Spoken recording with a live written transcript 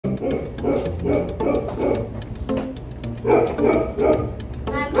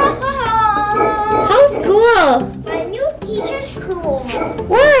How's school? My new teacher's cruel.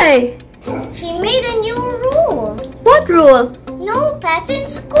 Why? She made a new rule. What rule? No pets in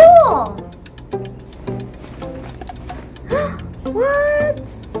school. What?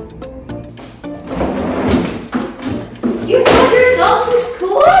 You brought your dog to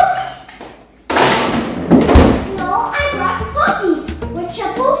school? No, I brought puppies, which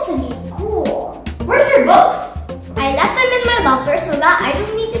are supposed to be cool. Where's your books? I left them in my locker so that I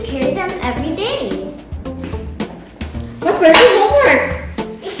don't need to carry them every day. But where's your homework?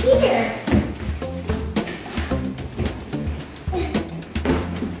 It's here.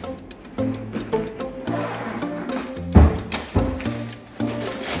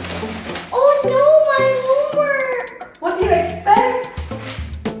 Oh no, my homework! What do you expect?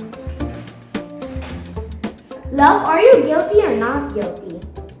 Love, are you guilty or not guilty?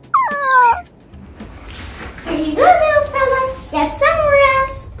 Here you go, little fellas. Get some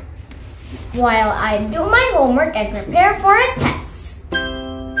rest while I do my homework and prepare for a test.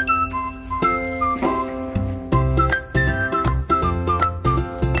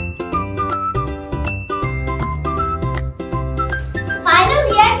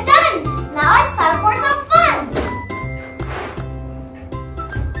 Finally, I'm done. Now it's time for some fun.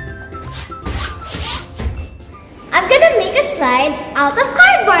 I'm gonna make a slide out of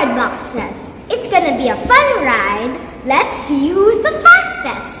cardboard boxes. It's gonna be a fun ride. Let's see who's the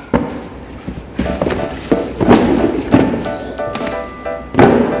fastest.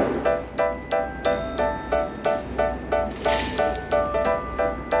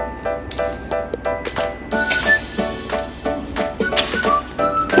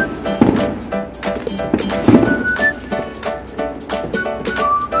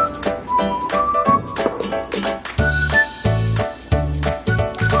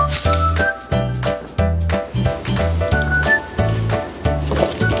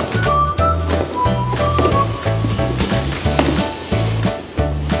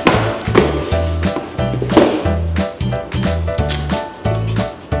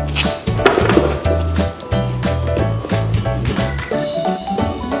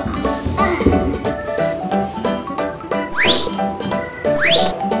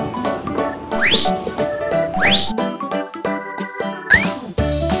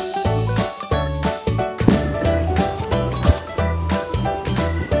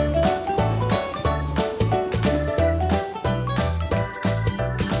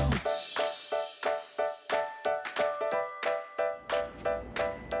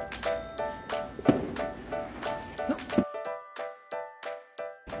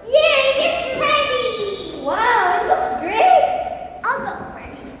 Yay, it's ready! Wow, it looks great! I'll go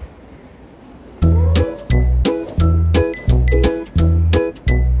first.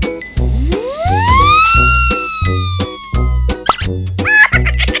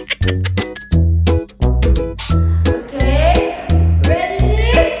 Okay,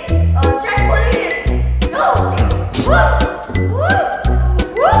 ready? Try pulling it. Go! Woo! Woo!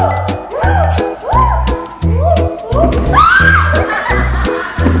 Woo! Woo! Woo! Woo!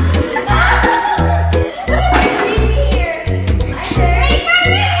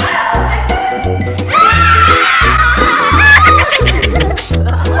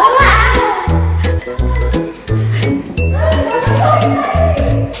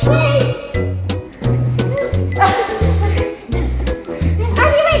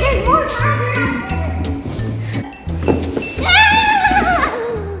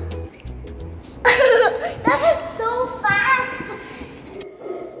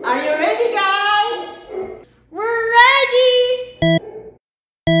 Are you ready, guys? We're ready!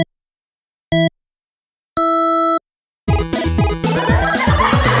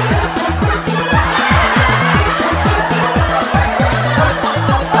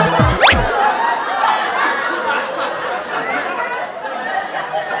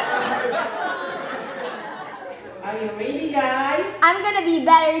 Are you ready, guys? I'm gonna be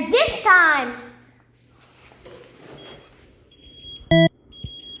better this time!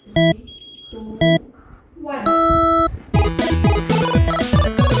 2, 1.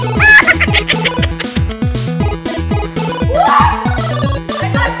 I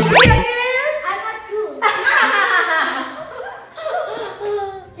got 2.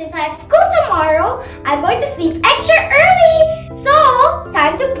 Since I have school tomorrow, I'm going to sleep extra early. So,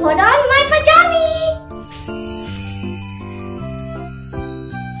 time to put on my pajamas.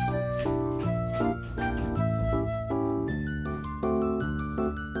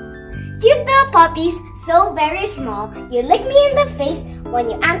 Cute little puppies, so very small. You lick me in the face when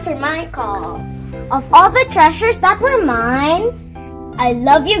you answer my call. Of all the treasures that were mine, I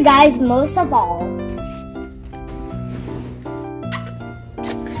love you guys most of all.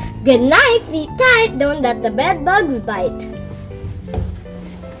 Good night, sleep tight, don't let the bed bugs bite.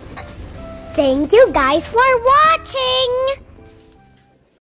 Thank you guys for watching!